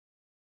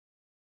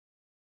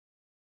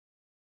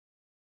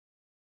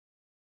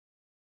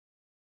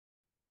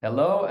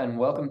Hello and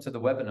welcome to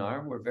the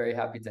webinar. We're very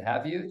happy to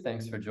have you.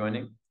 Thanks for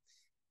joining.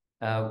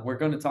 We're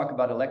going to talk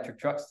about electric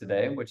trucks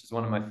today, which is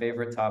one of my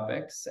favorite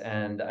topics,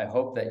 and I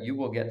hope that you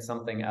will get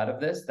something out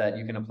of this that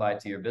you can apply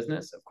to your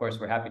business. Of course,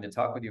 we're happy to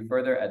talk with you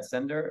further at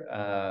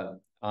Sender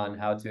on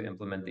how to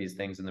implement these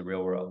things in the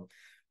real world.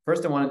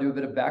 First, I want to do a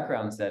bit of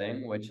background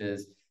setting, which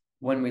is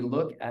when we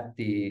look at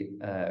the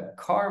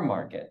car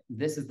market,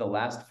 this is the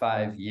last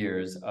 5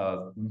 years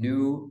of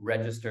new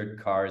registered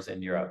cars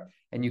in Europe.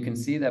 And you can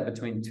see that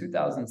between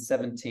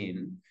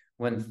 2017,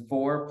 when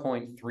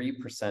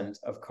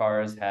 4.3% of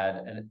cars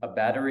had a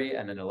battery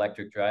and an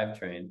electric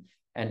drivetrain,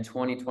 and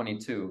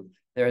 2022,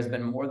 there has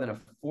been more than a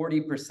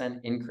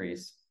 40%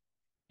 increase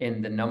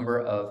in the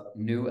number of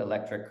new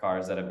electric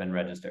cars that have been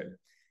registered.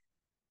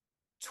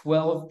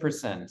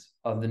 12%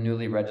 of the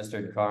newly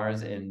registered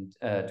cars in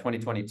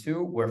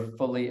 2022 were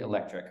fully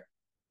electric.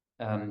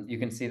 You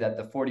can see that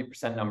the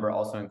 40% number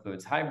also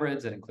includes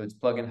hybrids, it includes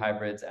plug-in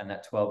hybrids, and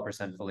that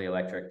 12% fully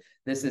electric.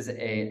 This is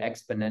an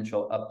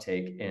exponential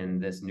uptake in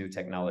this new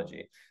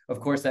technology. Of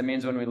course, that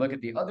means when we look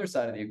at the other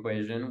side of the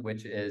equation,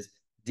 which is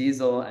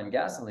diesel and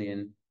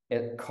gasoline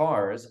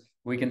cars,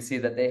 we can see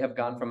that they have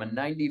gone from a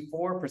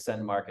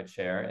 94% market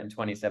share in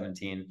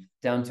 2017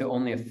 down to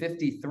only a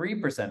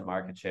 53%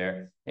 market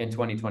share in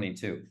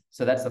 2022.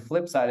 So that's the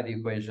flip side of the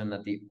equation,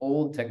 that the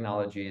old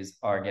technologies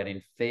are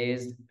getting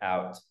phased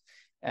out.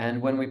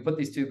 And when we put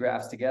these two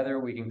graphs together,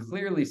 we can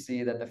clearly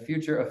see that the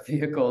future of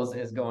vehicles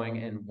is going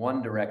in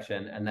one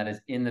direction, and that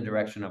is in the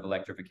direction of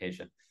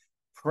electrification.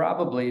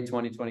 Probably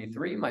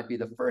 2023 might be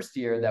the first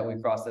year that we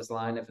cross this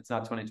line. If it's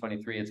not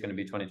 2023, it's going to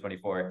be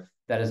 2024.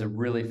 That is a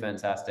really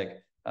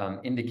fantastic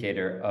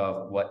indicator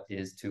of what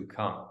is to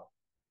come.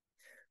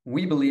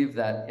 We believe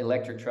that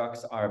electric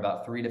trucks are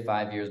about 3 to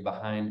 5 years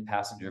behind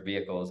passenger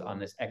vehicles on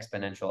this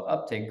exponential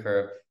uptake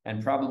curve.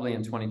 And probably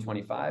in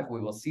 2025, we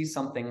will see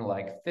something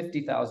like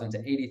 50,000 to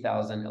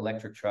 80,000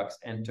 electric trucks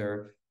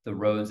enter the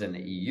roads in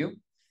the EU.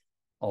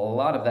 A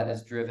lot of that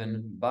is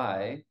driven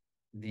by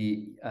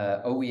the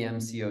OEM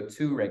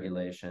CO2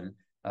 regulation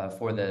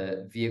for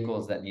the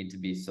vehicles that need to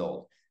be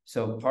sold.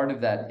 So part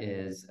of that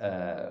is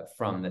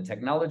from the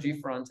technology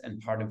front, and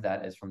part of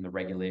that is from the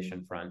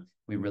regulation front.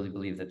 We really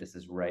believe that this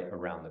is right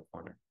around the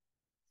corner.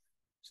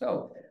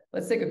 So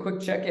let's take a quick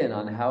check-in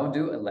on how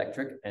do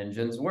electric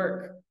engines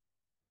work.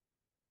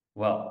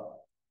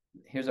 Well,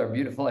 here's our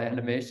beautiful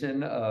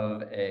animation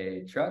of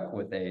a truck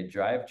with a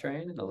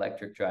drivetrain, an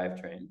electric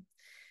drivetrain.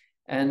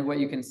 And what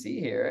you can see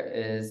here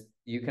is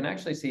you can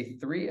actually see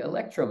 3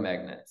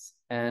 electromagnets.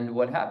 And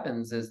what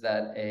happens is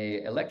that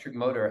an electric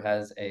motor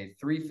has a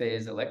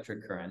 3-phase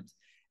electric current.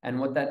 And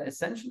what that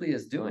essentially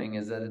is doing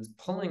is that it's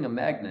pulling a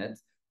magnet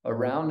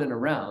around and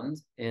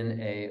around in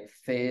a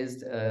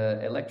phased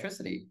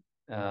electricity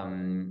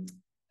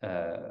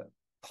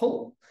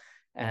pull.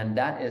 And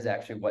that is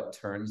actually what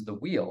turns the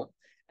wheel,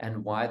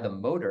 and why the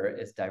motor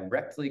is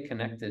directly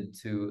connected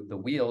to the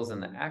wheels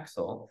and the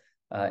axle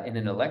in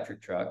an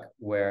electric truck,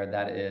 where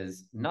that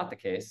is not the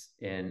case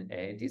in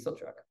a diesel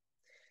truck.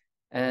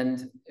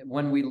 And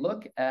when we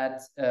look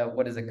at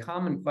what is a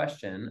common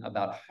question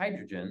about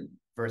hydrogen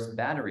versus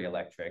battery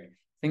electric,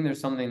 I think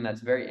there's something that's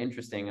very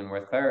interesting and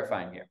worth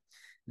clarifying here.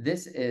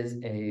 This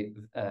is a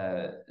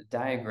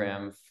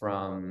diagram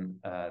from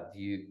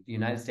the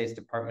United States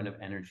Department of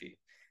Energy.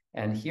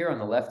 And here on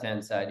the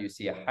left-hand side, you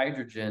see a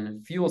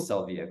hydrogen fuel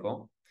cell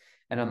vehicle.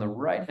 And on the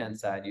right-hand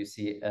side, you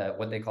see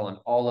what they call an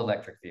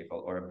all-electric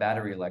vehicle, or a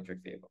battery electric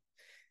vehicle.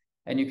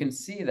 And you can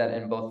see that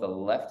in both the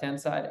left-hand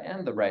side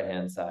and the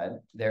right-hand side,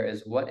 there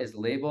is what is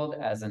labeled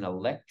as an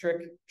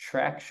electric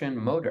traction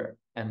motor.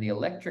 And the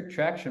electric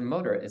traction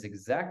motor is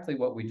exactly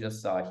what we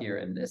just saw here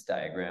in this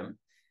diagram.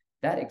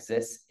 That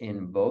exists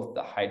in both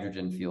the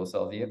hydrogen fuel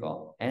cell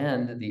vehicle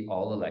and the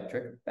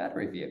all-electric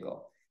battery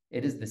vehicle.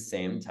 It is the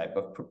same type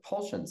of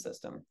propulsion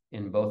system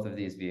in both of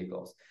these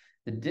vehicles.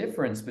 The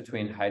difference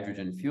between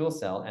hydrogen fuel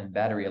cell and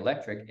battery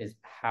electric is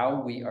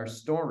how we are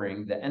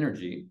storing the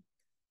energy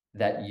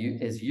that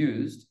is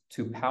used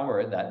to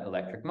power that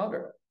electric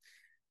motor.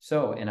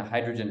 So in a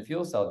hydrogen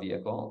fuel cell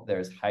vehicle,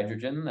 there's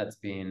hydrogen that's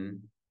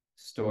being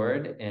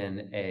stored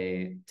in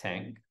a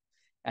tank,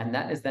 and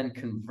that is then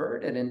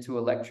converted into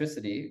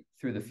electricity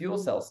through the fuel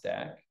cell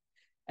stack,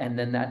 and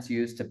then that's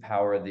used to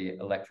power the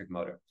electric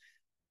motor.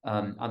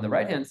 On the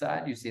right-hand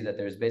side, you see that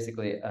there's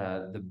basically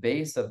the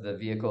base of the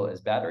vehicle is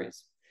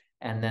batteries,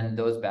 and then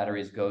those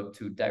batteries go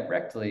to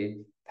directly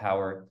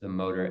power the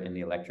motor in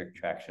the electric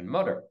traction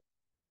motor.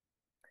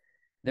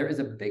 There is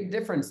a big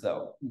difference,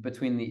 though,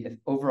 between the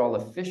overall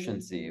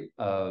efficiency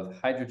of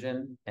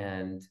hydrogen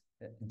and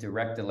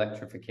direct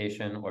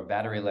electrification or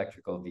battery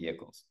electrical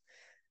vehicles.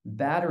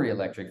 Battery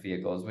electric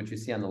vehicles, which you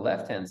see on the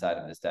left-hand side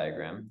of this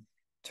diagram,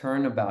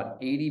 turn about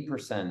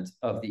 80%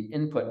 of the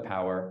input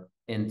power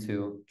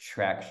into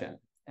traction.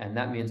 And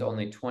that means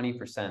only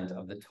 20%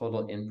 of the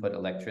total input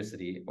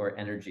electricity or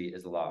energy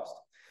is lost.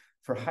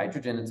 For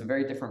hydrogen, it's a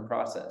very different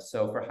process.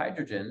 So for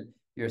hydrogen,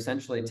 you're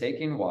essentially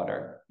taking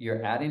water,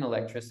 you're adding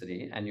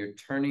electricity, and you're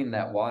turning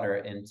that water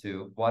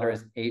into, water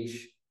is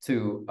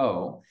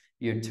H2O,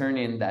 you're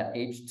turning that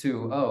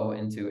H2O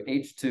into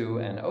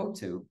H2 and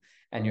O2,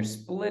 and you're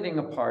splitting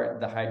apart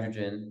the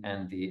hydrogen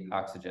and the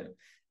oxygen.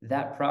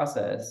 That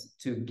process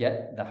to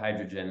get the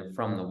hydrogen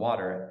from the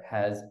water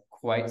has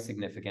quite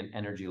significant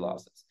energy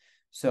losses.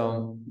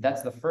 So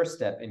that's the first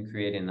step in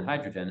creating the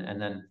hydrogen.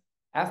 And then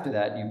after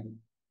that, you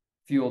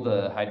fuel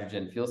the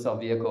hydrogen fuel cell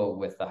vehicle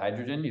with the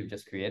hydrogen you've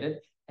just created,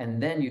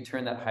 and then you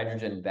turn that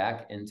hydrogen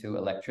back into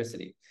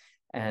electricity.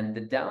 And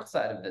the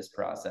downside of this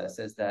process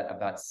is that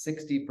about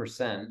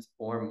 60%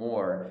 or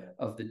more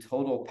of the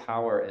total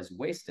power is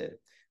wasted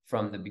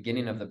from the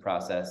beginning of the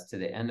process to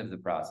the end of the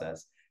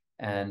process.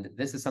 And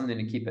this is something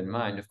to keep in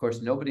mind. Of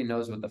course, nobody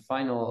knows what the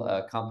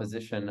final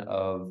composition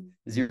of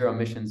zero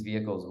emissions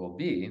vehicles will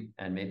be,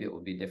 and maybe it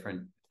will be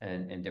different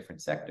in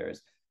different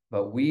sectors.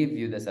 But we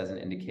view this as an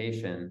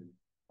indication,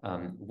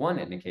 one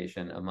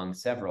indication among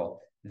several,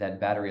 that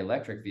battery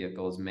electric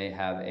vehicles may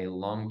have a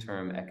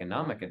long-term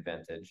economic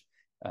advantage,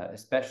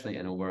 especially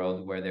in a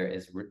world where there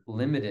is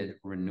limited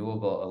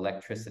renewable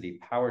electricity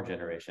power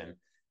generation,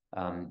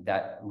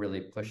 that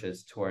really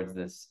pushes towards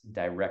this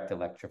direct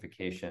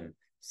electrification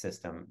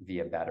system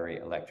via battery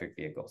electric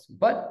vehicles.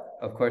 But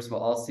of course, we'll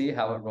all see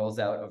how it rolls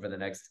out over the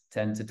next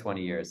 10 to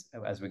 20 years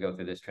as we go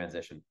through this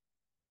transition.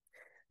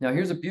 Now,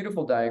 here's a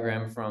beautiful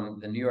diagram from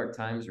the New York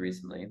Times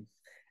recently.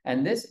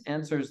 And this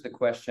answers the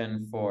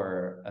question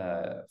for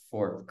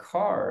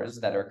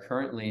cars that are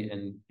currently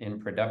in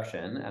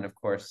production. And of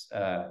course,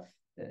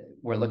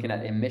 we're looking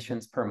at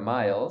emissions per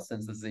mile,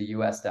 since this is a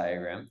US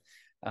diagram.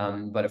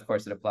 But of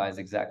course, it applies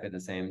exactly the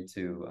same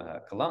to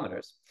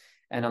kilometers.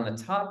 And on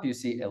the top, you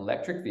see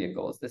electric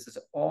vehicles. This is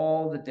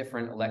all the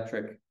different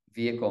electric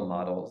vehicle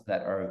models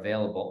that are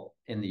available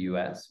in the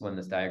US when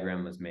this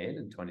diagram was made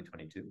in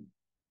 2022.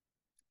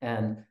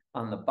 And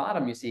on the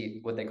bottom, you see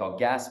what they call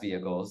gas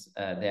vehicles.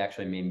 They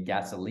actually mean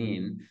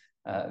gasoline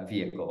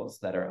vehicles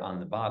that are on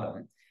the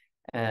bottom.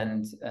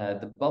 And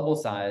the bubble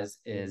size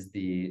is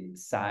the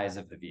size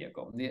of the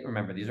vehicle.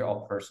 Remember, these are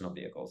all personal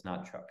vehicles,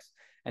 not trucks.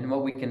 And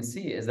what we can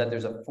see is that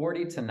there's a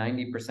 40 to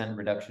 90%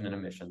 reduction in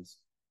emissions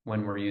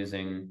when we're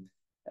using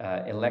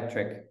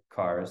electric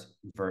cars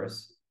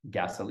versus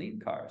gasoline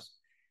cars.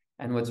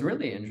 And what's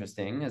really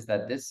interesting is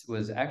that this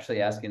was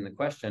actually asking the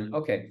question,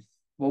 okay,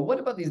 well, what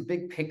about these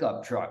big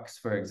pickup trucks,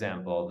 for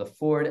example, the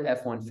Ford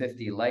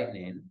F-150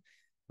 Lightning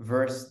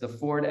versus the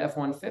Ford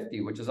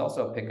F-150, which is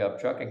also a pickup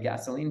truck, a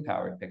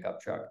gasoline-powered pickup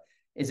truck?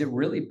 Is it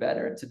really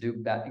better to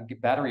do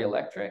battery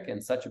electric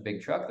in such a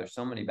big truck? There's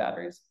so many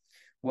batteries.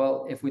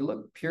 Well, if we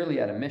look purely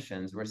at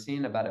emissions, we're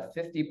seeing about a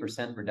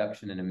 50%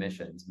 reduction in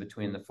emissions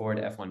between the Ford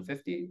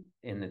F-150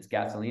 in its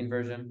gasoline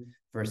version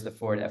versus the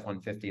Ford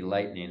F-150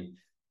 Lightning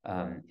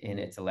in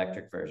its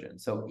electric version.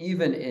 So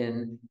even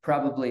in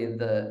probably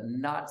the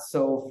not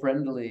so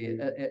friendly,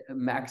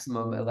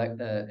 maximum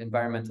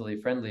environmentally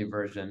friendly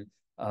version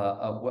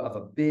of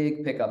a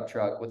big pickup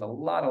truck with a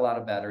lot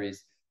of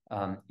batteries,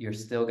 you're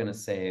still going to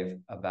save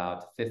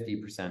about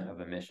 50%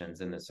 of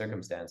emissions in this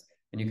circumstance.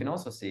 And you can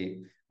also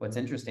see what's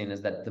interesting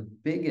is that the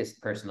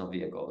biggest personal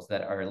vehicles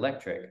that are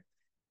electric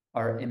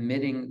are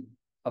emitting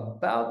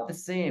about the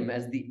same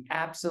as the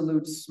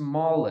absolute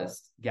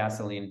smallest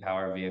gasoline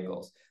powered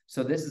vehicles.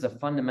 So this is a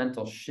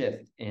fundamental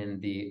shift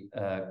in the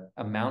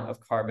amount of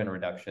carbon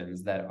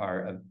reductions that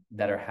are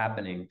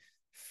happening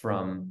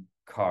from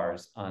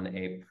cars on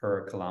a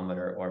per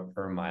kilometer or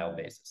per mile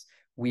basis.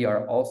 We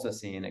are also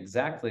seeing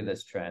exactly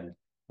this trend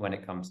when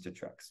it comes to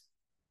trucks.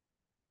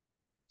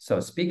 So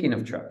speaking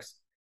of trucks,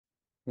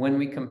 when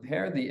we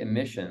compare the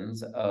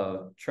emissions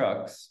of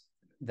trucks,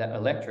 the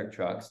electric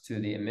trucks, to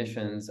the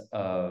emissions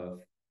of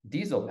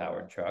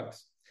diesel-powered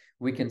trucks,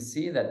 we can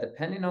see that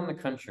depending on the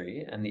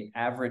country and the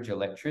average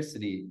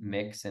electricity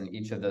mix in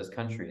each of those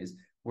countries,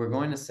 we're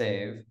going to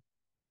save,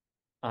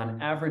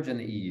 on average in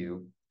the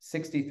EU,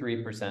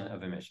 63%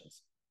 of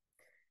emissions.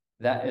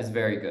 That is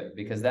very good,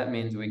 because that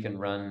means we can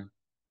run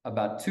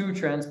about 2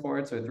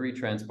 transports or 3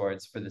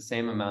 transports for the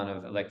same amount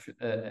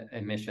of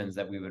emissions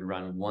that we would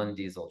run 1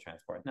 diesel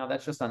transport. Now,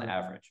 that's just on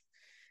average.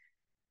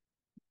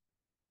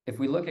 If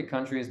we look at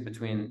countries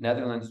between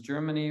Netherlands,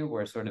 Germany,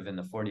 we're sort of in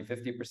the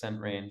 40–50%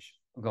 range,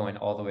 going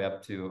all the way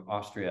up to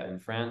Austria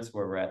and France,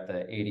 where we're at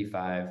the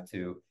 85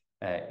 to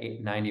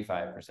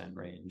 95%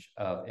 range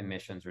of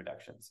emissions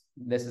reductions.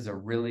 This is a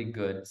really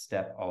good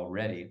step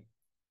already.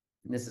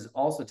 This is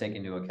also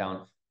taking into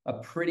account a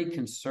pretty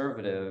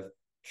conservative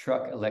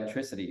truck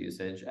electricity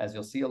usage, as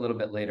you'll see a little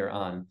bit later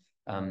on.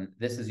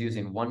 This is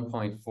using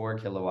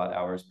 1.4 kilowatt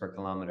hours per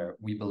kilometer.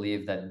 We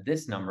believe that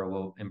this number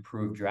will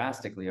improve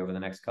drastically over the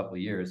next couple of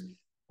years.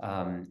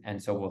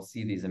 And so we'll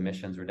see these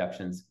emissions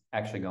reductions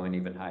actually going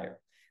even higher.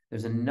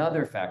 There's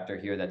another factor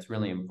here that's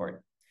really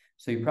important.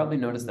 So you probably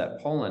noticed that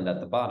Poland at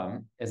the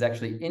bottom is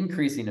actually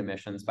increasing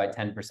emissions by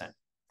 10%.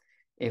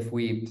 If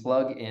we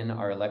plug in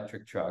our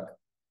electric truck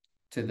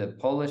to the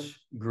Polish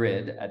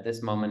grid at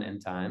this moment in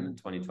time, in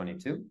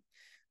 2022,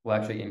 we'll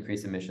actually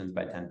increase emissions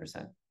by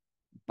 10%.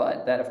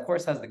 But that, of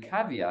course, has the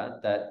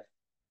caveat that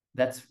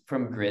that's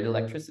from grid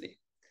electricity.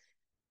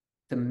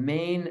 The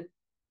main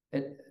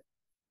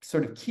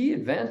sort of key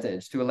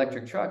advantage to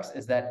electric trucks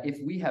is that if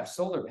we have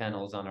solar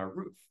panels on our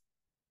roof,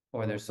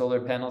 or there's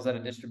solar panels at a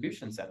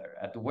distribution center,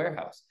 at the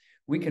warehouse,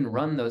 we can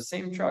run those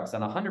same trucks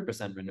on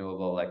 100%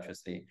 renewable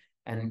electricity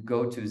and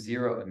go to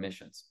zero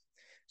emissions.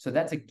 So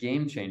that's a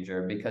game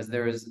changer, because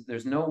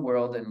there's no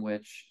world in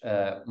which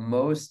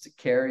most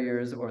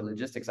carriers or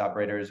logistics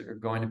operators are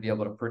going to be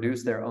able to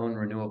produce their own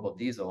renewable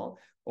diesel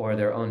or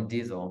their own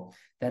diesel.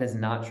 That is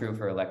not true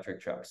for electric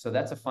trucks. So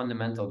that's a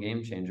fundamental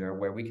game changer,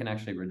 where we can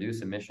actually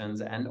reduce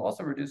emissions and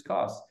also reduce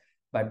costs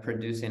by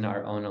producing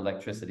our own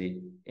electricity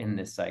in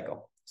this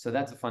cycle. So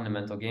that's a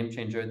fundamental game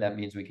changer. That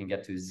means we can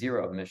get to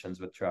zero emissions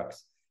with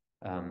trucks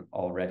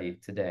already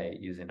today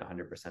using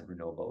 100%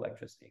 renewable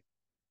electricity.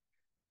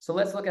 So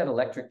let's look at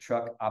electric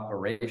truck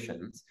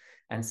operations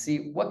and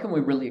see what can we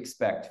really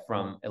expect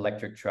from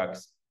electric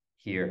trucks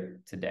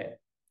here today.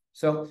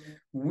 So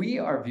we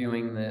are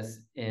viewing this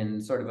in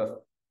sort of a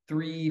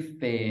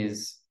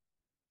three-phase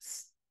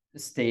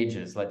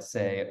stages, let's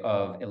say,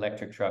 of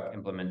electric truck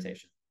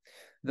implementation.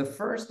 The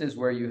first is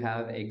where you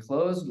have a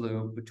closed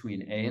loop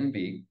between A and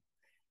B.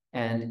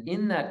 And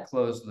in that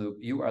closed loop,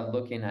 you are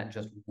looking at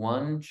just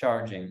one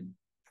charging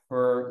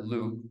per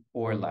loop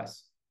or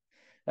less.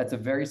 That's a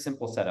very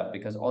simple setup,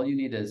 because all you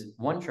need is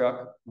one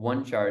truck,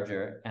 one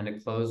charger, and a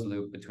closed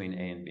loop between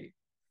A and B.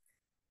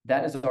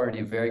 That is already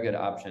a very good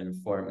option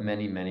for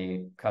many,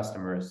 many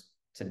customers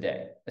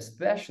today,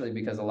 especially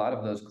because a lot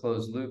of those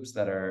closed loops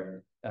that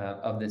are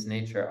of this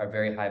nature are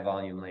very high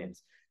volume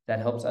lanes. That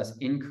helps us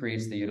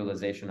increase the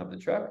utilization of the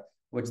truck,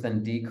 which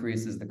then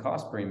decreases the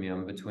cost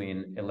premium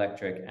between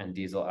electric and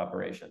diesel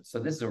operations. So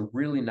this is a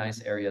really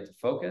nice area to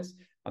focus.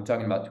 I'm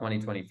talking about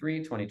 2023,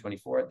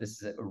 2024.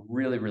 This is a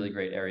really, really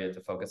great area to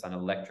focus on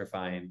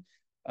electrifying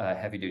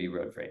heavy-duty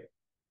road freight.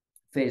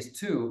 Phase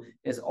two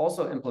is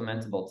also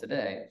implementable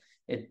today.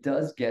 It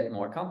does get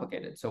more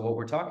complicated. So what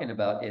we're talking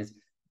about is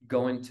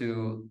going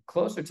to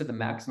closer to the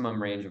maximum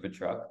range of a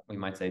truck. We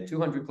might say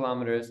 200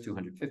 kilometers,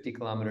 250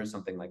 kilometers,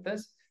 something like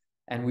this.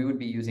 And we would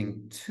be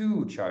using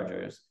two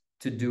chargers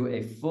to do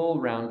a full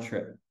round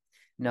trip.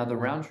 Now, the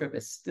round trip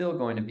is still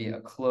going to be a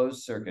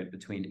closed circuit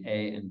between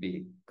A and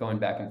B, going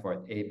back and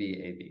forth, A,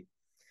 B, A, B.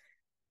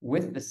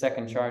 With the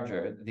second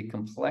charger, the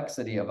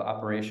complexity of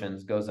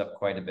operations goes up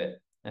quite a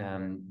bit,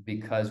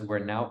 because we're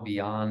now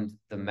beyond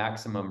the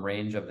maximum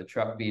range of the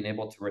truck being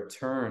able to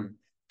return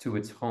to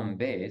its home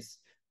base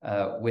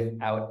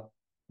without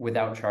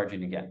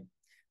charging again.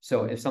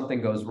 So if something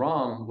goes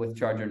wrong with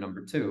charger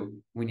number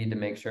two, we need to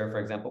make sure, for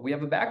example, we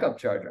have a backup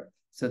charger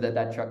so that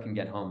that truck can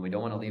get home. We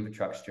don't want to leave a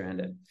truck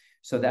stranded.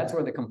 So that's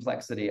where the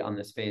complexity on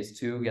this phase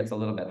two gets a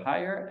little bit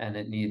higher, and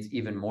it needs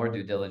even more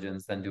due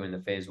diligence than doing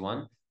the phase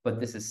one. But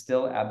this is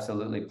still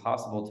absolutely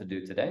possible to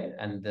do today.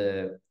 And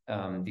the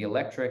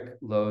electric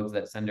loads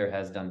that Sender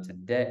has done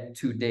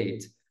to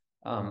date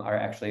are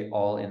actually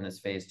all in this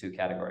phase two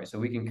category. So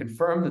we can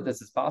confirm that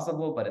this is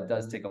possible, but it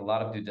does take a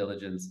lot of due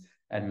diligence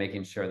and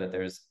making sure that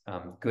there's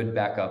good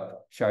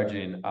backup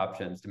charging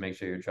options to make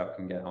sure your truck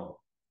can get home.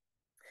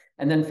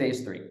 And then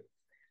phase three.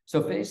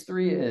 So phase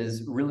three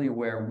is really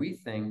where we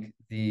think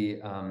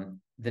the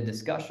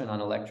discussion on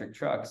electric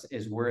trucks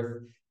is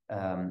worth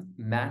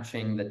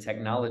matching the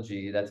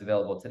technology that's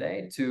available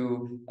today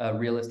to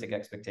realistic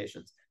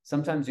expectations.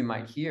 Sometimes you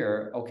might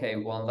hear, okay,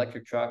 well,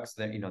 electric trucks,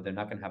 they're not going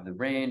to have the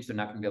range, they're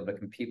not going to be able to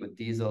compete with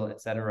diesel,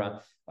 et cetera.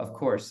 Of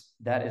course,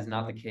 that is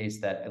not the case,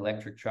 that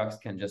electric trucks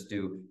can just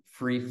do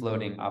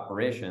free-floating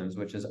operations,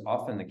 which is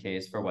often the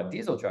case for what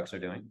diesel trucks are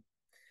doing.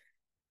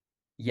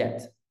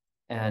 Yet.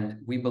 And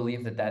we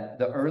believe that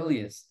the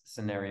earliest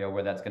scenario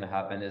where that's going to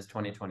happen is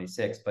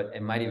 2026, but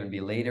it might even be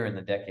later in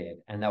the decade.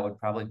 And that would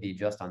probably be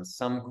just on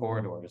some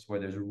corridors where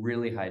there's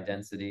really high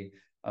density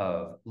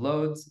of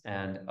loads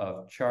and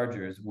of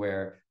chargers,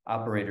 where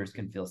operators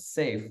can feel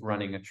safe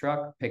running a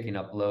truck, picking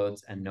up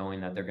loads, and knowing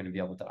that they're going to be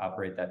able to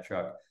operate that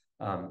truck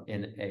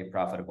in a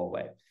profitable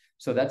way.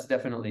 So that's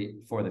definitely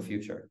for the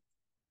future.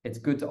 It's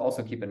good to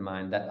also keep in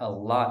mind that a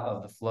lot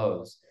of the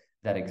flows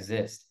that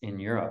exist in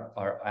Europe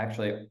are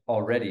actually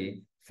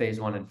already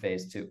phase one and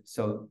phase two.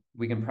 So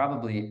we can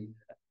probably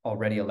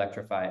already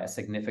electrify a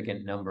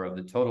significant number of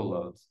the total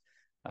loads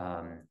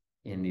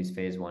in these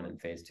phase one and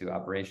phase two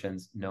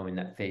operations, knowing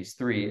that phase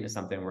three is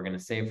something we're going to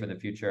save for the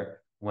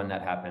future. When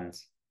that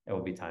happens, it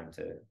will be time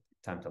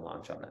to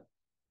launch on that.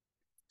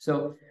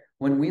 So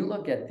when we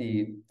look at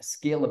the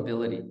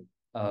scalability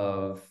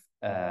of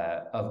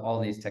all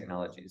these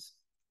technologies,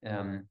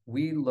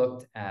 we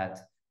looked at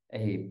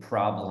a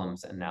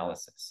problems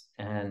analysis.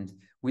 And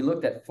we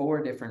looked at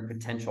 4 different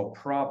potential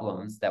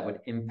problems that would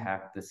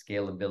impact the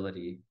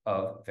scalability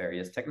of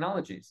various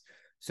technologies.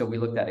 So we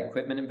looked at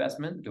equipment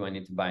investment. Do I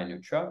need to buy a new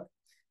truck?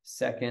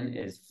 Second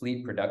is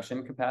fleet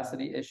production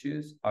capacity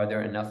issues. Are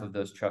there enough of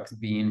those trucks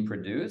being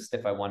produced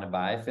if I want to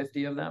buy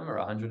 50 of them or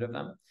 100 of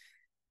them?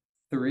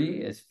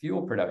 3 is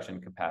fuel production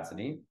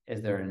capacity.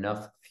 Is there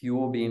enough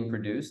fuel being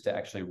produced to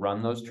actually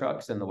run those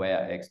trucks in the way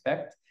I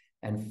expect?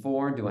 And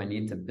 4, do I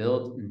need to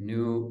build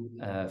new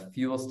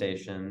fuel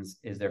stations?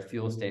 Is there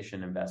fuel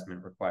station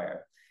investment required?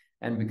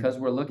 And because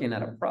we're looking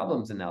at a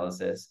problems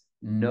analysis,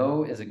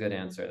 No is a good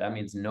answer. That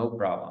means no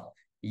problem.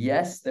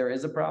 Yes, there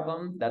is a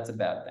problem. That's a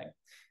bad thing.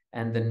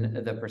 And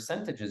then the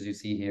percentages you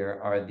see here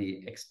are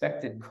the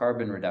expected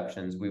carbon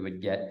reductions we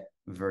would get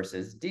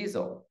versus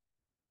diesel.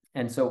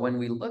 And so when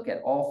we look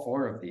at all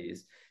four of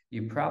these,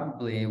 you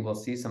probably will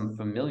see some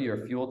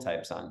familiar fuel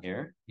types on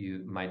here.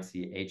 You might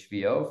see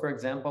HVO, for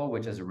example,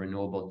 which is a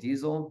renewable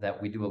diesel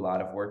that we do a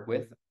lot of work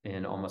with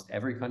in almost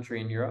every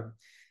country in Europe.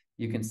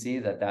 You can see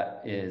that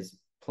that is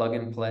plug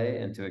and play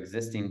into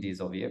existing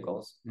diesel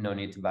vehicles. No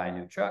need to buy a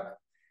new truck.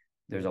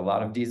 There's a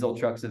lot of diesel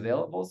trucks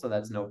available, so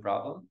that's no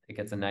problem. It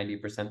gets a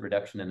 90%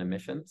 reduction in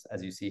emissions,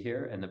 as you see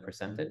here in the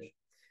percentage.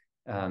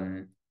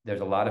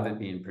 There's a lot of it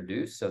being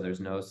produced, so there's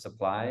no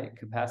supply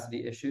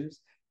capacity issues,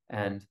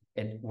 and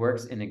it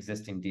works in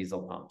existing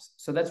diesel pumps.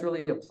 So that's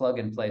really a plug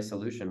and play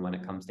solution when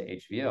it comes to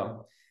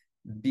HVO.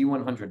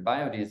 B100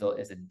 biodiesel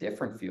is a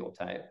different fuel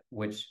type,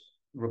 which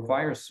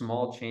requires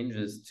small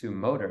changes to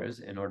motors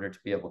in order to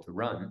be able to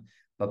run.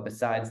 But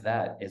besides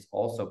that, is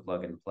also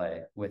plug and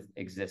play with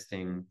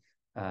existing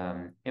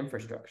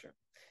infrastructure.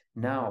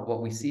 Now,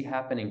 what we see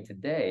happening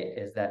today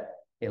is that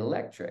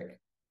electric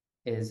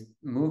is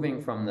moving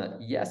from the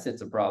yes,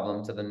 it's a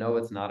problem to the no,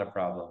 it's not a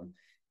problem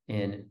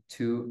in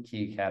two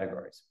key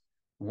categories.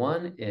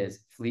 One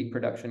is fleet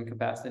production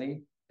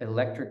capacity.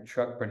 Electric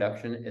truck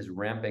production is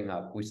ramping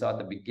up. We saw at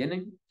the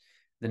beginning,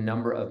 the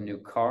number of new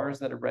cars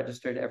that are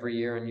registered every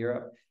year in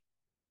Europe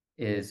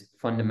is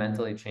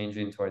fundamentally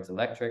changing towards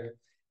electric.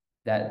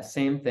 That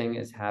same thing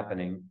is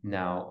happening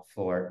now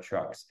for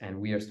trucks, and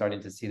we are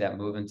starting to see that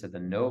move into the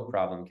no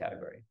problem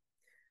category.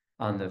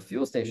 On the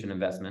fuel station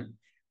investment,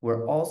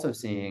 we're also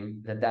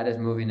seeing that that is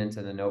moving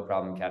into the no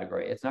problem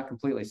category. It's not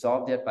completely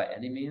solved yet by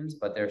any means,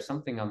 but there's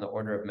something on the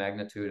order of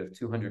magnitude of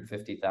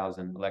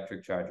 250,000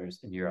 electric chargers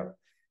in Europe.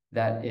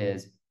 That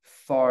is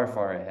far,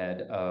 far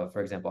ahead of,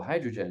 for example,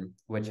 hydrogen,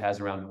 which has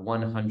around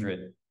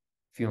 100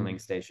 fueling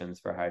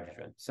stations for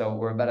hydrogen. So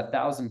we're about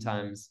 1,000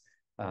 times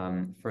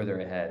further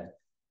ahead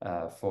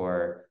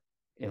for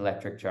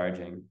electric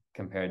charging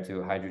compared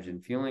to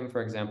hydrogen fueling,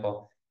 for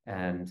example.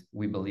 And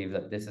we believe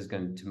that this is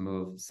going to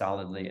move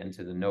solidly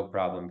into the no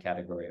problem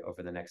category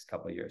over the next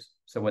couple of years.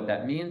 So what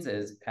that means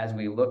is, as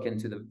we look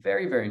into the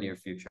very, very near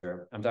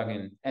future, I'm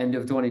talking end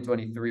of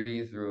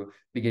 2023 through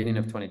beginning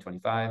of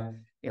 2025,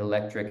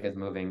 electric is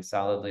moving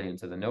solidly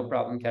into the no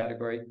problem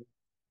category.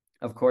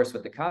 Of course,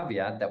 with the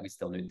caveat that we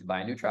still need to buy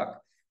a new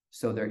truck.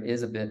 So there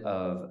is a bit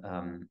of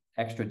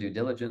extra due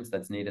diligence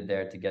that's needed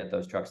there to get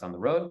those trucks on the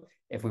road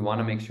if we want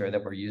to make sure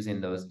that we're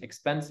using those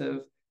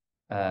expensive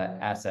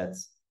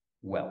assets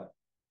well.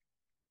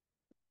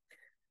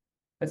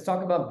 Let's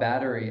talk about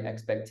battery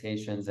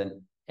expectations and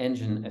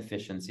engine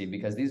efficiency,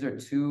 because these are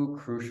two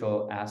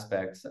crucial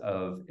aspects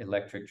of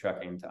electric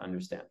trucking to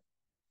understand.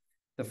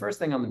 The first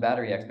thing on the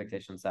battery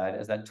expectation side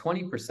is that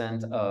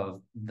 20%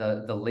 of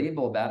the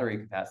label battery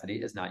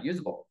capacity is not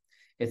usable.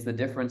 It's the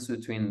difference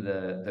between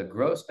the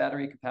gross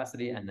battery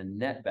capacity and the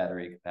net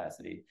battery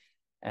capacity.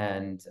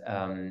 And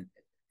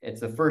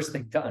it's the first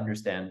thing to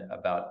understand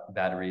about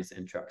batteries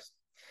in trucks.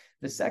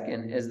 The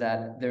second is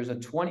that there's a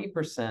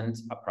 20%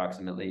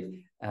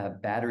 approximately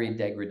battery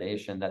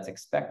degradation that's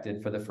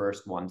expected for the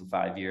first 1 to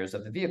 5 years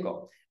of the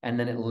vehicle. And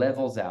then it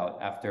levels out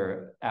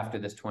after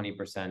this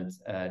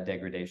 20%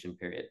 degradation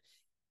period.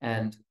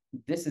 And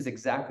this is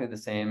exactly the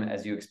same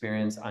as you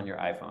experience on your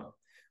iPhone.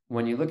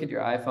 When you look at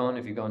your iPhone,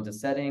 if you go into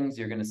settings,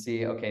 you're going to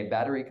see, okay,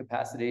 battery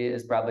capacity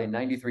is probably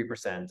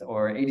 93%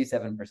 or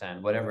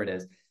 87%, whatever it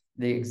is.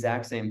 The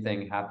exact same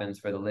thing happens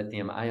for the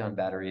lithium-ion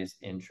batteries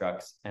in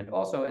trucks and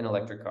also in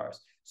electric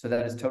cars. So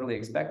that is totally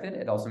expected.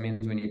 It also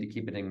means we need to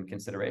keep it in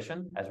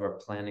consideration as we're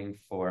planning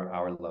for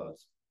our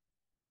loads.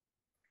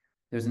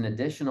 There's an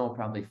additional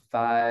probably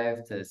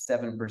 5 to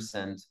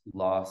 7%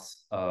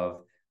 loss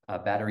of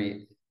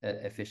battery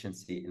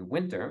efficiency in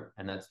winter,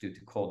 and that's due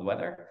to cold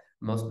weather.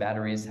 Most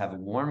batteries have a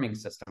warming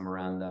system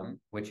around them,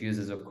 which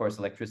uses, of course,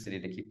 electricity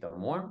to keep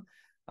them warm.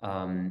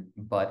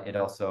 But it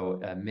also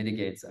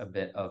mitigates a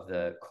bit of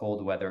the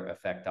cold weather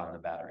effect on the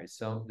batteries.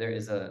 So there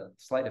is a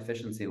slight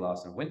efficiency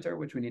loss in winter,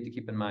 which we need to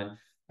keep in mind.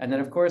 And then,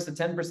 of course, a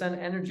 10%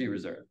 energy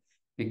reserve,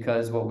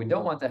 because what we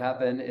don't want to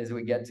happen is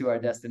we get to our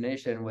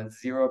destination with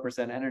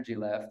 0% energy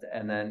left,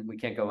 and then we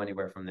can't go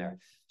anywhere from there.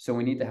 So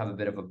we need to have a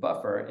bit of a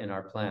buffer in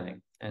our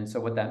planning. And so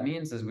what that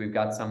means is we've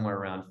got somewhere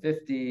around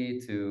 50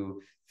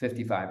 to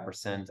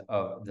 55%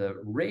 of the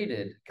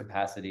rated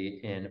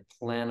capacity in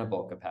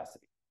plannable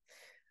capacity.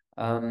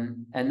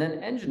 And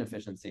then engine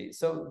efficiency.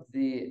 So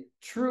the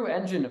true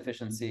engine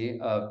efficiency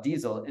of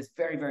diesel is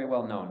very, very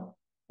well known.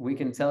 We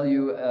can tell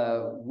you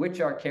which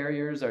our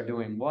carriers are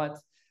doing what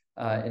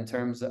in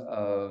terms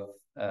of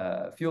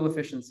fuel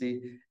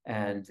efficiency.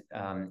 And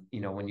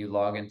when you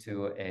log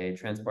into a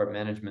transport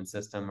management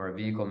system or a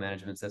vehicle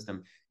management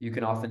system, you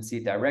can often see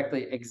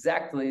directly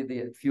exactly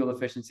the fuel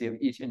efficiency of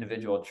each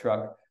individual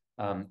truck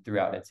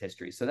throughout its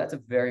history. So that's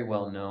a very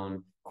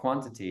well-known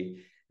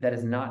quantity. That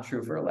is not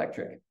true for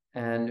electric.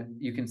 And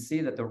you can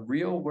see that the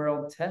real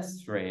world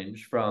tests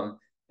range from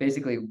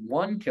basically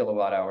 1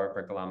 kilowatt hour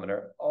per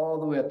kilometer all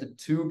the way up to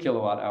 2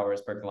 kilowatt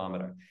hours per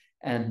kilometer.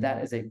 And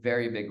that is a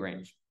very big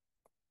range.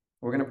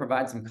 We're going to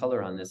provide some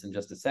color on this in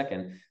just a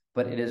second,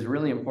 but it is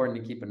really important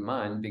to keep in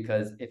mind,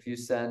 because if you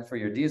said for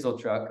your diesel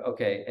truck,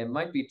 okay, it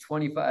might be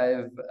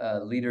 25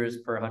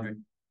 liters per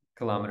 100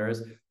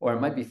 kilometers, or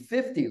it might be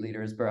 50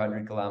 liters per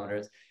 100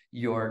 kilometers,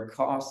 your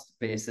cost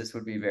basis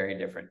would be very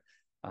different.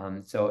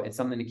 So it's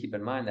something to keep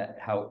in mind, that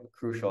how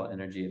crucial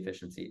energy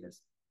efficiency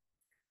is.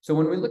 So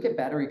when we look at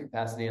battery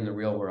capacity in the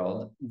real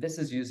world, this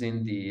is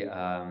using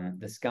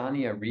the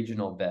Scania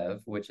Regional BEV,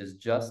 which is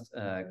just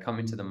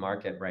coming to the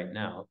market right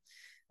now.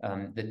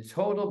 The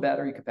total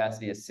battery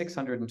capacity is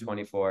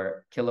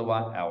 624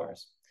 kilowatt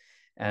hours.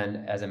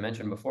 And as I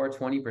mentioned before,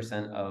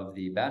 20% of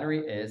the battery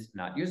is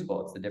not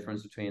usable. It's the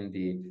difference between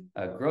the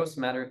gross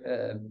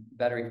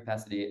battery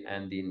capacity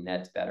and the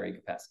net battery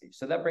capacity.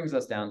 So that brings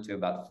us down to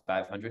about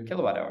 500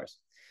 kilowatt hours.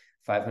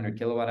 500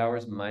 kilowatt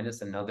hours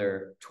minus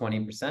another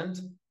 20%,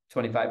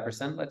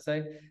 25%, let's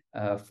say,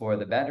 for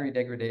the battery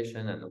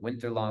degradation and the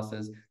winter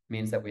losses,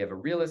 means that we have a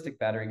realistic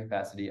battery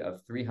capacity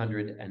of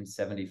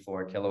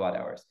 374 kilowatt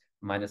hours.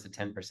 Minus a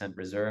 10%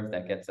 reserve,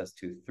 that gets us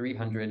to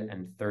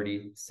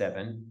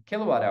 337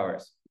 kilowatt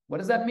hours. What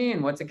does that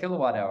mean? What's a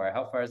kilowatt hour?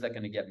 How far is that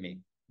going to get me?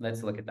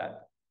 Let's look at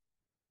that.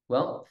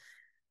 Well,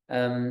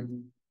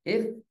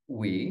 if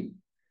we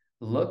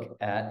look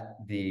at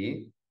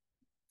the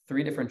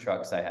three different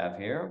trucks I have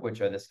here,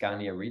 which are the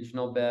Scania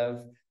Regional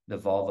BEV, the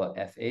Volvo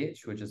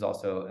FH, which is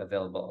also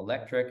available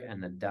electric,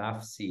 and the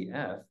DAF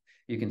CF,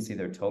 you can see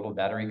their total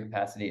battery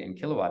capacity in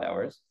kilowatt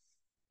hours.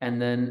 And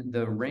then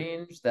the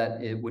range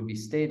that it would be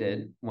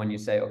stated when you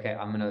say, okay,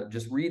 I'm going to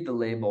just read the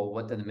label.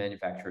 What do the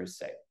manufacturers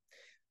say?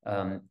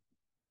 And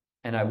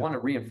I want to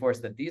reinforce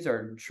that these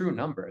are true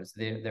numbers.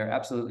 They're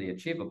absolutely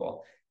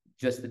achievable.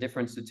 Just the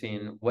difference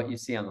between what you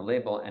see on the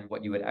label and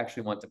what you would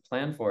actually want to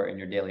plan for in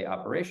your daily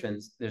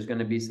operations, there's going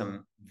to be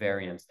some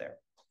variance there.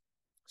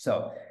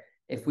 So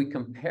if we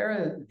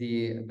compare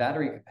the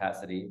battery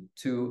capacity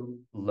to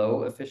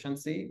low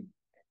efficiency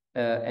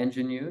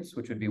engine use,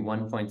 which would be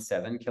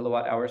 1.7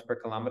 kilowatt hours per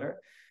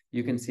kilometer,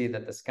 you can see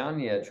that the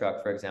Scania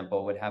truck, for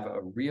example, would have a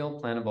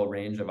real plannable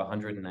range of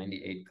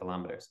 198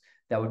 kilometers.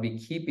 That would be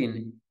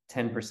keeping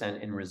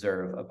 10% in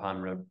reserve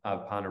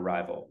upon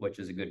arrival, which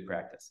is a good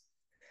practice.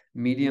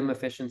 Medium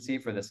efficiency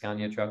for the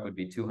Scania truck would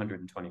be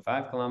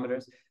 225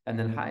 kilometers, and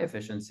then high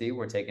efficiency,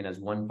 we're taking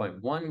as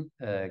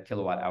 1.1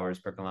 kilowatt hours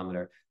per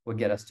kilometer, would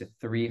get us to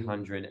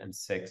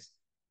 306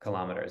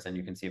 kilometers. And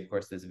you can see, of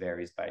course, this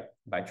varies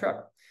by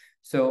truck.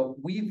 So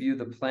we view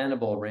the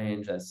plannable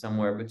range as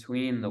somewhere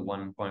between the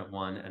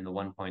 1.1 and the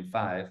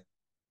 1.5.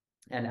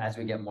 And as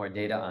we get more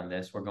data on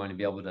this, we're going to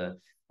be able to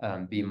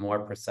be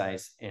more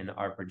precise in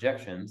our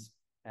projections.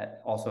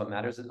 Also, it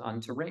matters on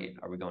terrain.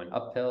 Are we going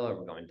uphill? Are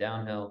we going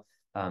downhill?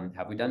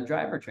 Have we done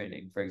driver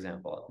training, for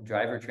example?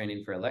 Driver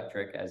training for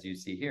electric, as you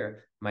see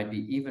here, might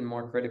be even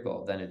more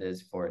critical than it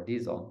is for a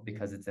diesel,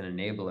 because it's an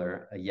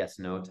enabler, a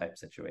yes-no type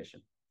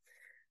situation.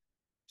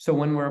 So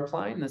when we're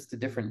applying this to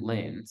different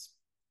lanes,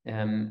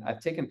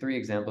 I've taken three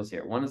examples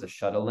here. One is a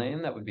shuttle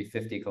lane that would be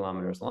 50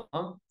 kilometers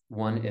long.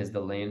 One is the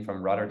lane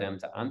from Rotterdam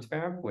to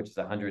Antwerp, which is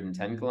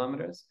 110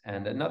 kilometers,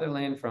 and another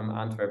lane from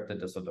Antwerp to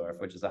Düsseldorf,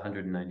 which is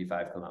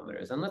 195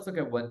 kilometers. And let's look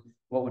at what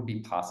would be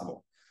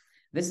possible.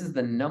 This is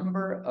the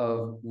number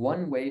of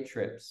one-way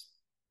trips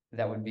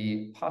that would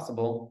be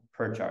possible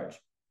per charge.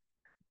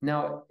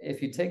 Now,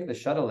 if you take the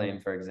shuttle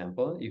lane, for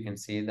example, you can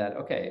see that,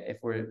 okay, if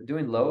we're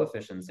doing low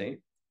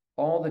efficiency,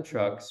 all the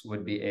trucks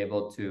would be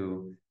able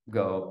to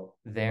go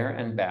there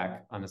and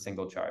back on a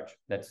single charge.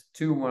 That's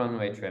 2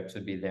 one-way trips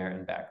would be there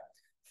and back.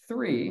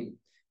 3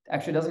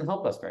 actually doesn't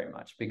help us very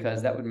much,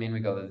 because that would mean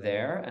we go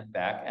there and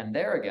back and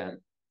there again.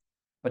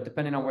 But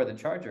depending on where the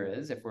charger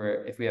is,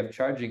 if we have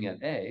charging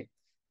at A,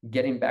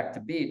 getting back to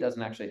B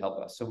doesn't actually help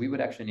us. So we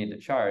would actually need to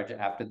charge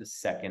after the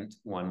second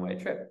one-way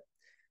trip.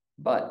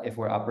 But if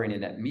we're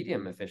operating at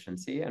medium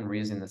efficiency and we're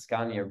using the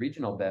Scania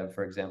Regional BEV,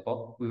 for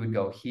example, we would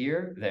go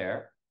here,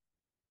 there,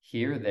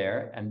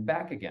 and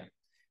back again,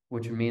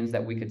 which means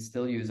that we could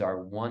still use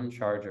our one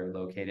charger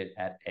located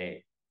at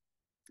A.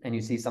 And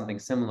you see something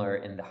similar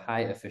in the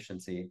high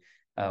efficiency,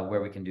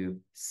 where we can do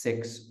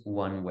 6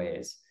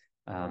 one-ways,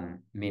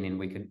 meaning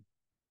we could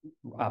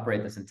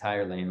operate this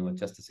entire lane with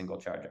just a single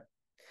charger.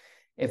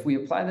 If we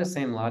apply the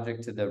same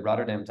logic to the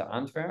Rotterdam to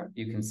Antwerp,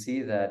 you can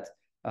see that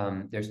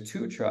there's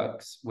 2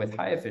 trucks with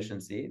high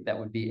efficiency that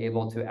would be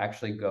able to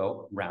actually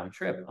go round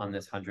trip on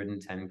this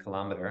 110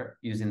 kilometer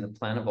using the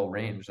plannable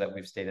range that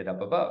we've stated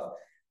up above.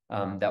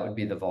 That would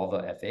be the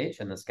Volvo FH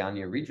and the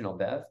Scania Regional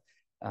BEV.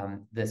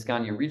 The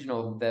Scania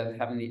Regional BEV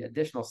having the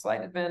additional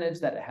slight advantage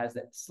that it has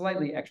that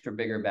slightly extra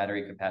bigger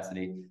battery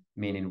capacity,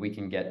 meaning we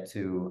can get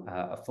to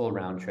a full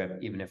round trip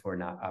even if we're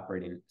not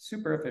operating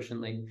super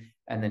efficiently.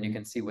 And then you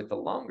can see with the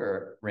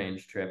longer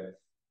range trip,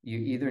 you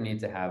either need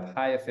to have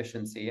high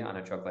efficiency on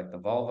a truck like the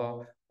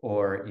Volvo,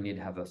 or you need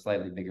to have a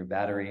slightly bigger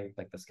battery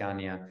like the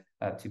Scania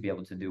to be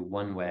able to do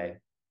one way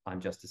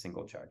on just a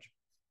single charge.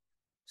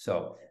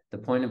 So the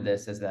point of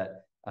this is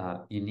that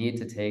you need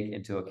to take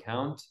into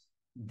account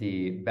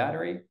the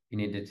battery, you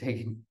need to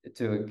take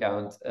into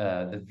account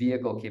the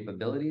vehicle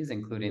capabilities,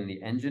 including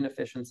the engine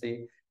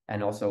efficiency,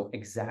 and also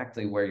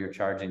exactly where your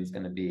charging is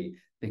going to be,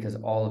 because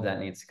all of that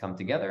needs to come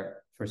together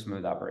for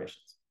smooth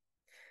operations.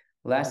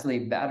 Lastly,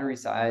 battery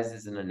size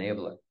is an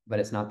enabler, but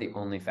it's not the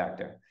only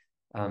factor.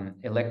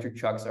 Electric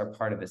trucks are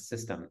part of a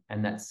system,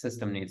 and that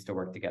system needs to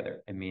work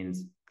together. It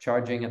means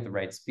charging at the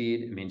right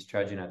speed, it means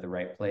charging at the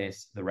right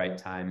place, the right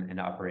time, and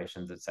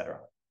operations, etc.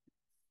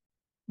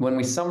 When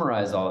we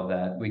summarize all of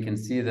that, we can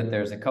see that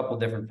there's a couple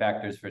different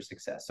factors for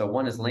success. So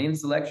one is lane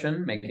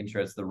selection, making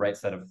sure it's the right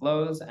set of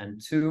flows,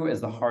 and two is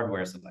the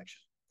hardware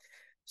selection.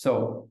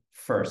 So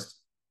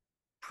first,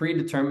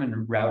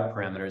 predetermined route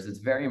parameters. It's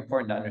very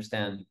important to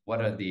understand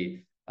what are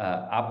the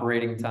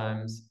operating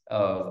times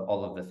of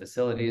all of the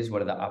facilities,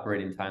 what are the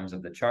operating times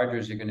of the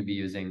chargers you're going to be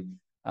using,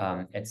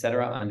 et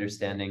cetera,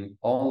 understanding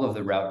all of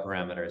the route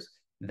parameters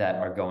that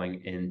are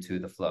going into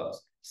the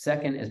flows.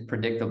 Second is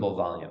predictable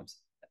volumes.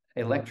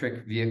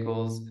 Electric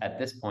vehicles at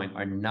this point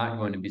are not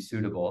going to be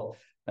suitable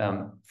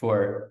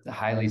for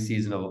highly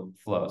seasonal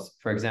flows.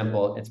 For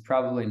example, it's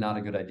probably not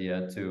a good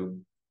idea to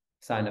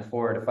sign a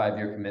 4 to 5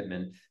 year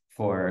commitment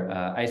for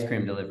ice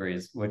cream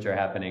deliveries, which are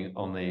happening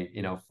only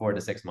 4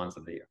 to 6 months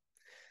of the year.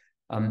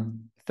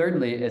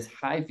 Thirdly, is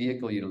high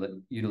vehicle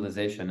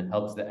utilization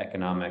helps the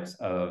economics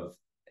of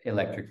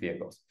electric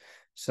vehicles.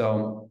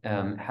 So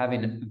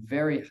having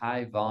very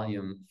high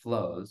volume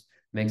flows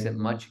makes it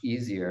much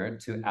easier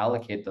to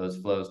allocate those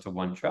flows to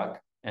one truck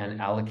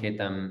and allocate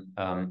them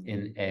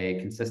in a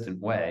consistent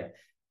way.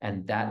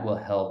 And that will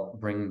help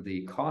bring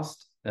the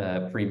cost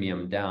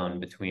premium down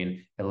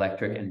between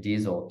electric and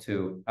diesel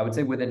to, I would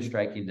say, within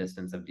striking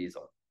distance of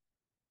diesel.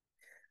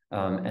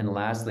 And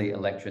lastly,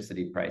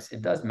 electricity price.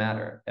 It does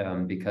matter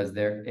because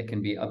it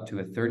can be up to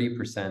a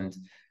 30%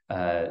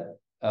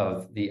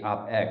 of the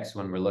OpEx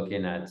when we're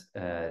looking at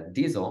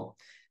diesel,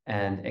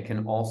 and it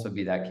can also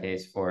be that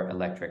case for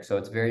electric. So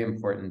it's very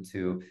important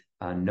to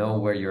know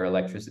where your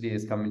electricity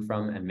is coming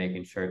from and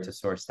making sure to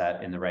source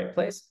that in the right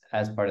place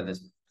as part of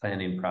this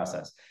planning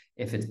process.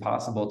 If it's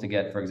possible to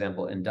get, for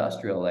example,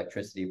 industrial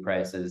electricity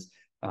prices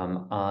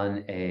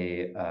on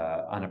a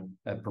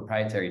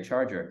proprietary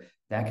charger,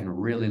 that can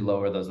really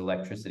lower those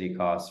electricity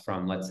costs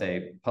from, let's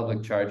say,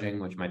 public charging,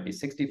 which might be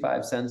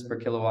 65 cents per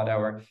kilowatt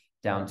hour,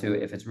 down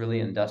to, if it's really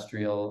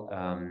industrial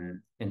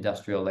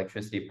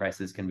electricity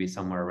prices can be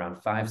somewhere around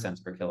 5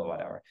 cents per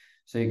kilowatt hour.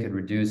 So you could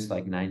reduce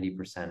like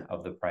 90%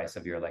 of the price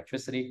of your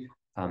electricity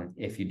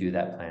if you do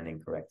that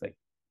planning correctly.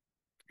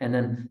 And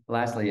then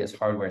lastly is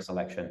hardware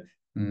selection,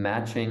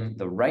 matching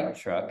the right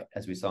truck,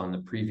 as we saw in the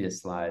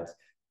previous slides,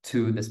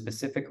 to the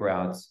specific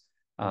routes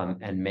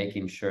and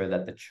making sure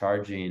that the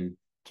charging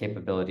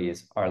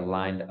capabilities are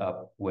lined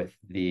up with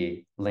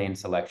the lane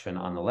selection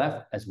on the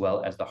left, as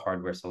well as the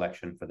hardware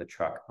selection for the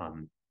truck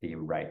on the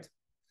right.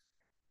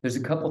 There's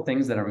a couple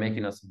things that are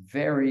making us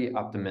very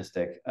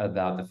optimistic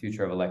about the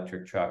future of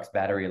electric trucks,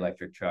 battery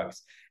electric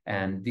trucks,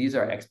 and these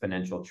are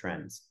exponential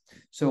trends.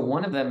 So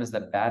one of them is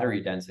that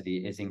battery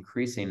density is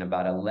increasing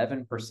about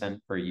 11%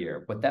 per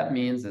year. What that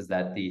means is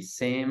that the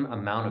same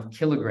amount of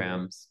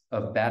kilograms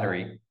of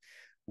battery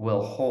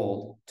will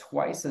hold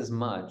twice as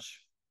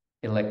much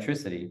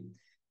electricity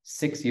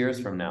 6 years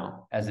from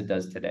now as it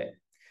does today.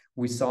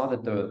 We saw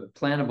that the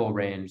plannable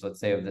range,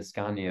 let's say, of the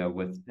Scania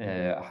with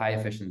high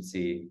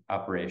efficiency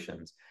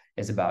operations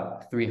is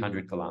about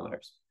 300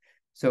 kilometers.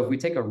 So if we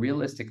take a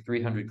realistic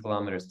 300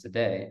 kilometers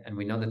today, and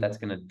we know that that's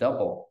going to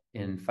double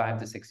in 5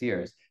 to 6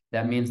 years,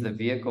 that means the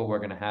vehicle we're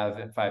going to have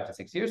in 5 to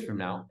 6 years from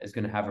now is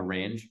going to have a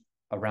range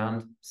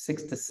around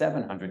 600 to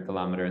 700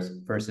 kilometers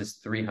versus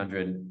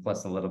 300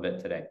 plus a little bit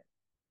today.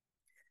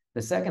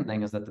 The second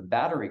thing is that the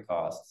battery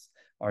costs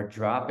are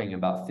dropping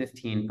about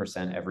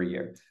 15% every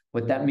year.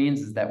 What that means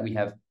is that we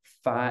have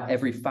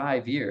every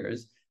 5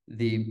 years,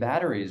 the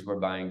batteries we're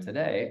buying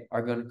today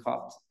are going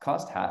to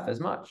cost half as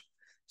much.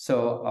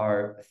 So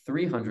our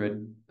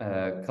 300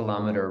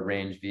 kilometer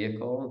range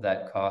vehicle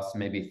that costs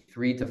maybe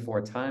 3 to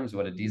 4 times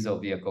what a diesel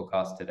vehicle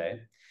costs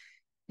today,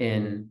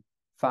 in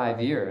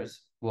 5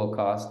 years will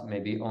cost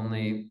maybe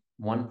only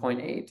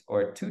 1.8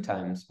 or 2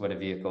 times what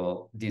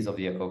a diesel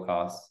vehicle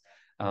costs.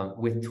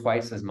 With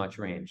twice as much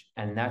range.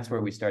 And that's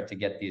where we start to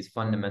get these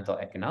fundamental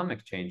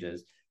economic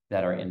changes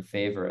that are in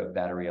favor of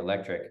battery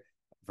electric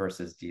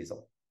versus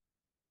diesel.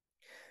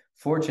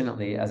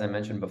 Fortunately, as I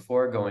mentioned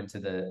before, going to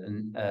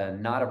the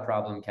not a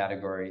problem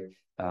category,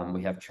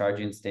 we have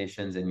charging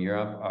stations in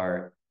Europe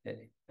are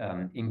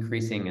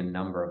increasing in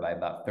number by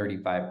about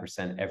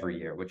 35% every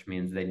year, which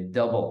means they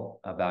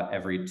double about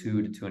every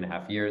 2 to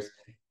 2.5 years.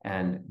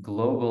 And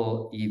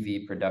global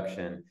EV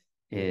production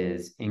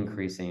is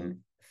increasing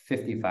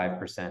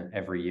 55%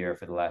 every year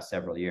for the last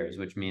several years,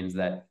 which means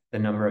that the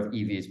number of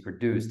EVs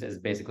produced is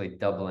basically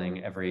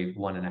doubling every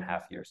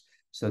 1.5 years.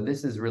 So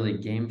this is really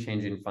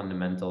game-changing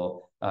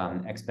fundamental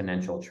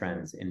exponential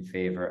trends in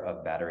favor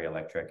of battery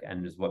electric,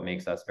 and is what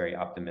makes us very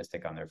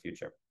optimistic on their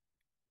future.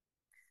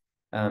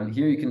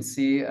 Here you can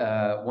see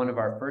one of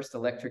our first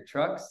electric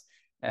trucks,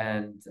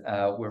 and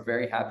we're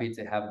very happy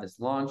to have this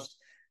launched.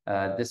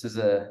 This is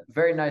a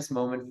very nice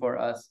moment for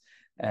us.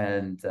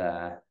 And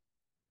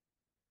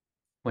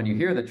when you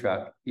hear the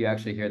truck, you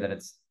actually hear that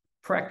it's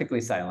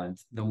practically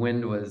silent. The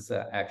wind was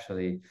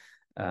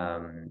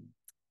um,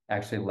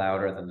 actually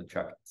louder than the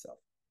truck itself.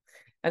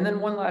 And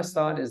then one last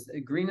thought is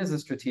green is a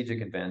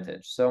strategic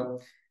advantage. So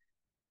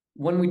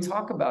when we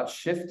talk about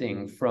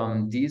shifting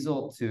from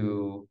diesel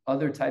to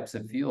other types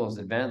of fuels,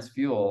 advanced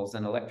fuels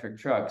and electric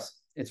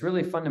trucks, it's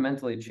really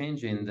fundamentally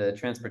changing the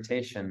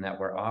transportation that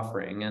we're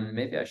offering. And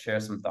maybe I share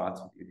some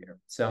thoughts with you here.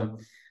 So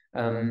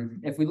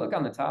if we look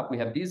on the top, we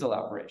have diesel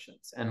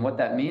operations. And what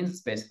that means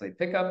is basically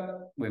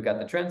pickup, we've got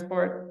the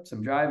transport,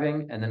 some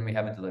driving, and then we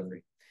have a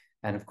delivery.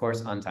 And of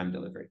course, on-time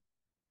delivery.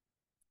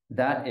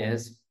 That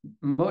is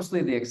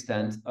mostly the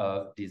extent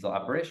of diesel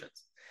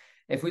operations.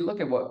 If we look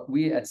at what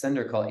we at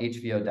Sender call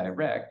HVO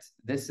direct,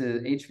 this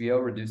is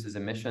HVO reduces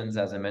emissions,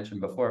 as I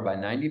mentioned before, by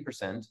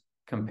 90%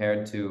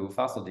 compared to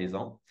fossil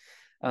diesel.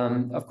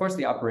 Of course,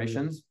 the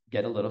operations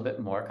get a little bit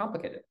more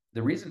complicated.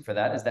 The reason for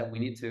that is that we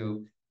need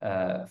to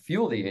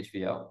fuel the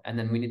HVO, and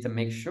then we need to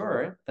make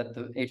sure that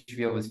the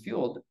HVO is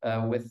fueled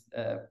with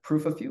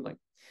proof of fueling.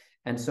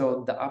 And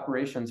so the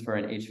operations for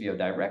an HVO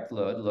direct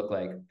load look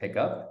like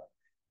pickup,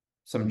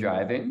 some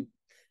driving,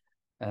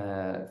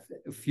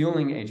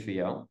 fueling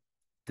HVO,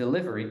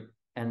 delivery,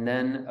 and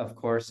then, of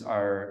course,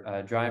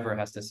 our driver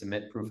has to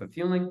submit proof of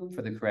fueling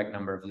for the correct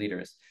number of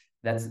liters.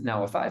 That's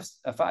now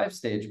a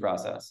five-stage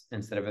process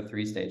instead of a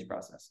three-stage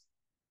process.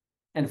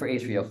 And for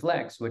HVO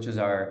Flex, which is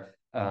our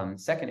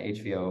second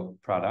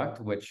HVO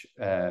product, which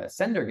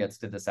Sender gets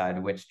to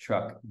decide which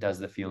truck does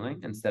the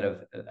fueling instead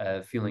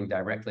of fueling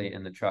directly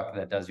in the truck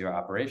that does your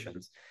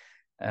operations.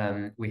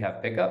 We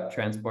have pickup,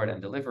 transport,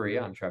 and delivery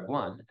on truck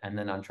 1. And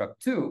then on truck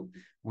 2,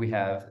 we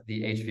have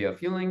the HVO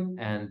fueling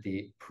and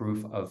the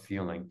proof of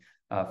fueling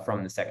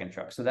from the second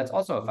truck. So that's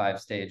also a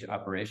 5-stage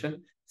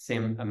operation,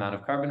 same amount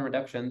of carbon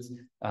reductions,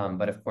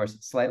 but of course,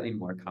 slightly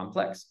more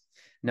complex.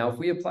 Now, if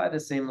we apply the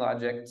same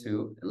logic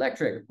to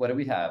electric, what do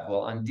we have? Well,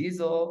 on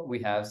diesel, we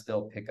have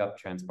still pickup,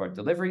 transport,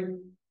 delivery.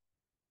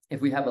 If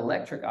we have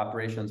electric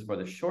operations for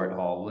the short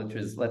haul, which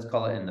is, let's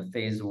call it in the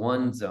phase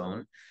 1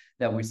 zone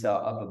that we saw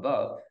up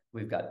above,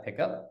 we've got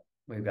pickup,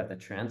 we've got the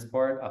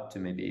transport up to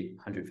maybe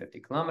 150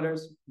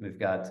 kilometers. We've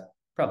got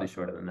probably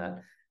shorter than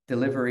that.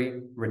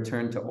 Delivery,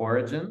 return to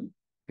origin,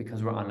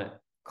 because we're on a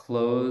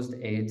closed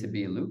A to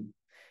B loop.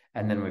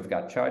 And then we've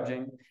got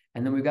charging.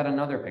 And then we've got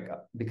another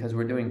pickup because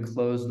we're doing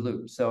closed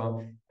loop.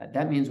 So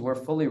that means we're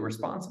fully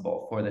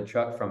responsible for the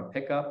truck from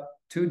pickup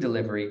to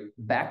delivery,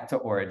 back to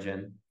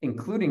origin,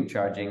 including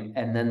charging,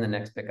 and then the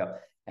next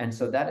pickup. And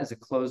so that is a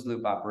closed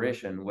loop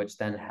operation, which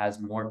then has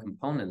more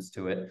components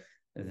to it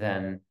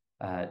than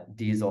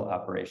diesel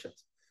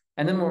operations.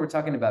 And then when we're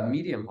talking about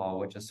medium haul,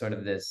 which is sort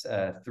of this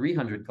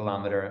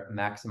 300-kilometer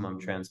maximum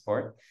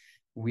transport,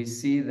 we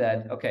see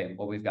that, okay,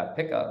 well, we've got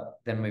pickup,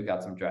 then we've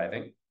got some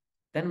driving,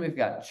 then we've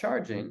got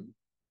charging,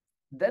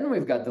 then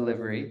we've got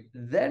delivery,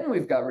 then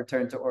we've got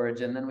return to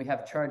origin, then we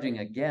have charging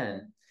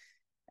again,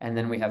 and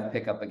then we have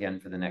pickup again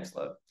for the next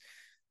load.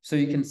 So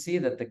you can see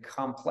that the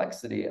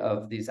complexity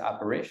of these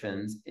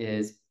operations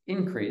is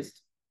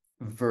increased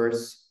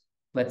versus,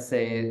 let's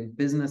say,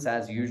 business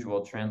as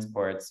usual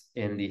transports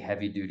in the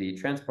heavy duty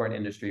transport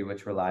industry,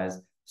 which relies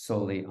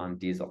solely on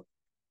diesel.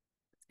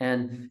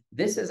 And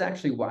this is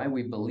actually why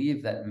we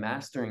believe that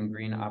mastering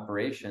green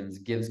operations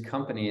gives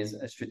companies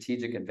a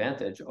strategic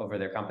advantage over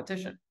their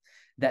competition.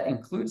 That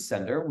includes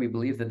Sender. We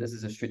believe that this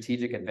is a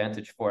strategic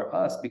advantage for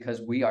us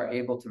because we are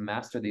able to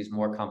master these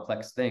more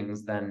complex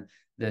things than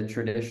the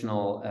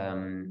traditional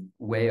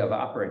way of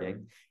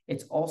operating.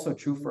 It's also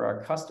true for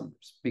our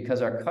customers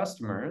because our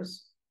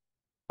customers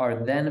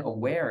are then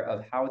aware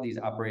of how these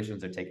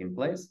operations are taking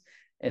place.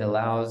 It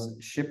allows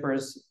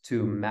shippers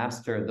to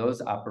master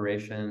those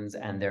operations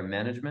and their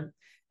management.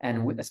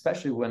 And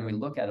especially when we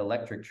look at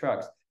electric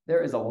trucks,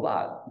 there is a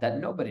lot that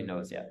nobody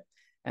knows yet.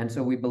 And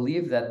so we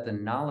believe that the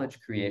knowledge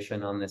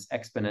creation on this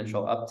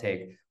exponential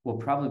uptake will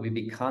probably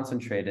be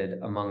concentrated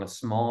among a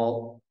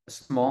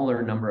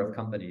smaller number of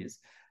companies.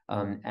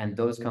 And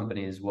those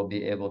companies will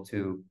be able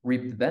to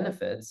reap the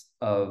benefits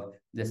of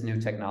this new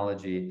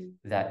technology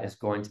that is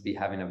going to be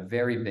having a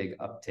very big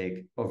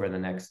uptake over the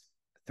next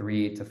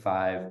 3 to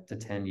 5 to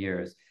 10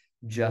 years,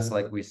 just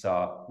like we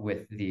saw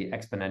with the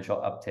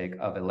exponential uptake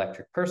of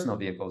electric personal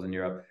vehicles in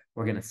Europe.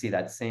 We're going to see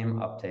that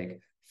same uptake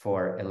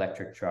for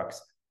electric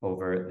trucks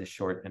over the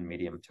short and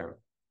medium term.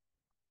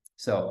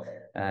 So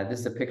this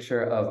is a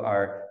picture of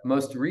our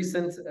most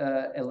recent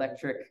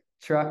electric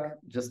truck,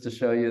 just to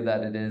show you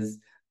that it is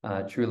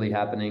truly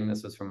happening.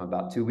 This was from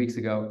about 2 weeks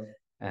ago,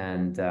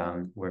 and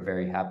we're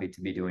very happy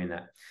to be doing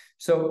that.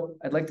 So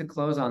I'd like to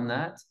close on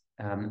that.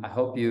 I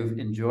hope you've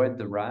enjoyed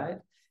the ride.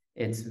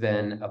 It's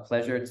been a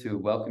pleasure to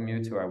welcome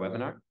you to our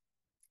webinar.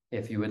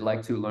 If you would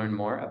like to learn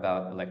more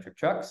about electric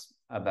trucks,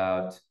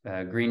 about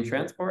green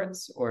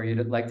transports, or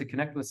you'd like to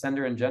connect with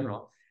Sender in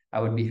general, I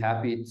would be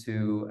happy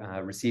to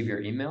receive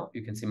your email.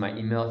 You can see my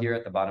email here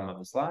at the bottom of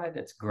the slide.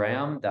 It's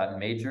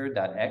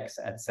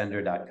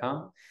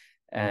graham.major.x@sender.com.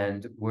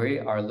 And we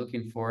are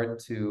looking forward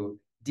to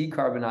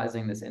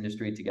decarbonizing this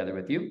industry together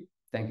with you.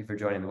 Thank you for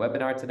joining the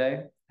webinar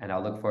today, and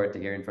I'll look forward to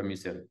hearing from you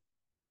soon.